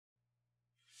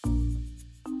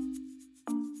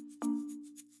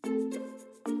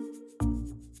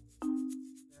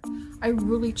I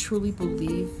really truly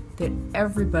believe that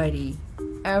everybody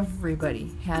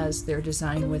has their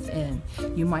design within.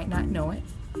 You might not know it.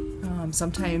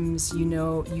 Sometimes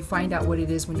you find out what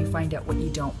it is when you find out what you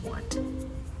don't want.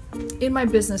 In my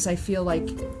business, I feel like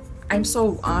I'm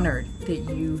so honored that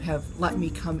you have let me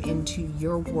come into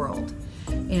your world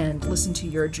and listen to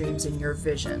your dreams and your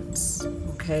visions,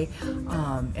 okay?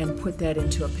 And put that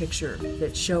into a picture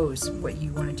that shows what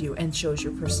you want to do and shows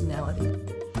your personality.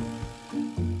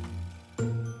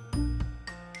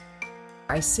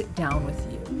 I sit down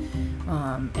with you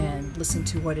and listen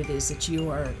to what it is that you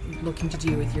are looking to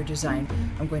do with your design.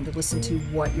 I'm going to listen to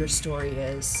what your story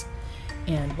is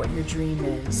and what your dream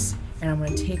is, and I'm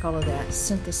going to take all of that,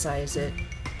 synthesize it.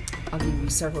 I'll give you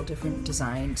several different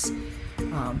designs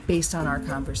based on our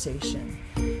conversation.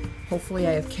 Hopefully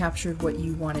I have captured what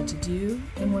you wanted to do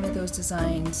in one of those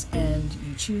designs, and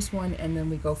you choose one, and then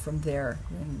we go from there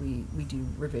and we do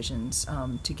revisions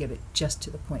to get it just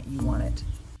to the point you want it.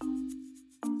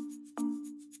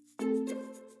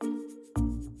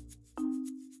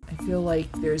 I feel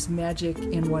like there's magic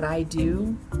in what I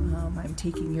do. I'm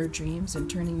taking your dreams and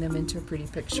turning them into a pretty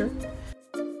picture.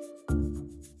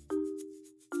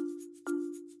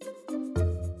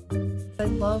 I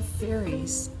love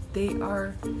fairies.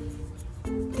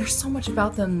 There's so much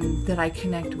about them that I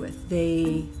connect with.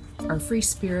 They are free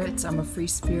spirits. I'm a free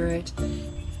spirit.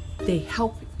 They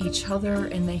help each other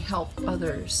and they help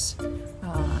others.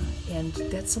 And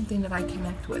that's something that I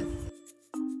connect with.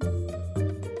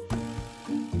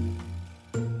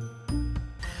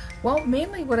 Well,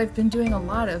 mainly what I've been doing a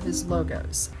lot of is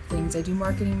logos. Things I do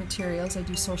marketing materials, I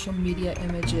do social media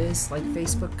images like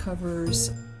Facebook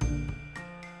covers.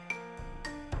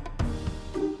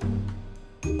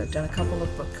 I've done a couple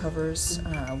of book covers,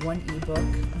 one ebook,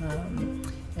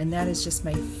 and that is just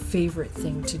my favorite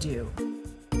thing to do.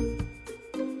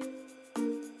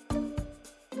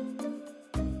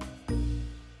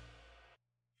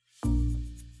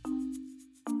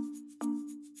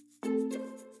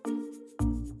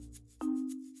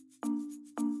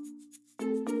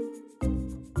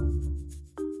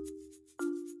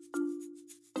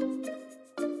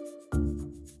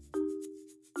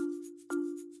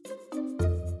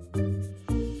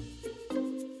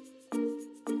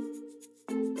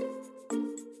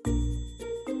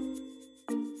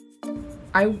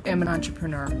 I am an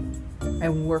entrepreneur. I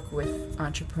work with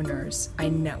entrepreneurs. I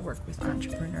network with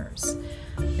entrepreneurs.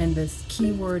 And the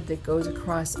key word that goes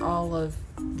across all of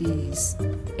these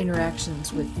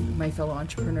interactions with my fellow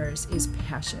entrepreneurs is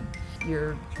passion.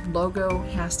 Your logo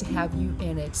has to have you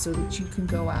in it so that you can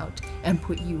go out and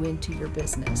put you into your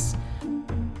business.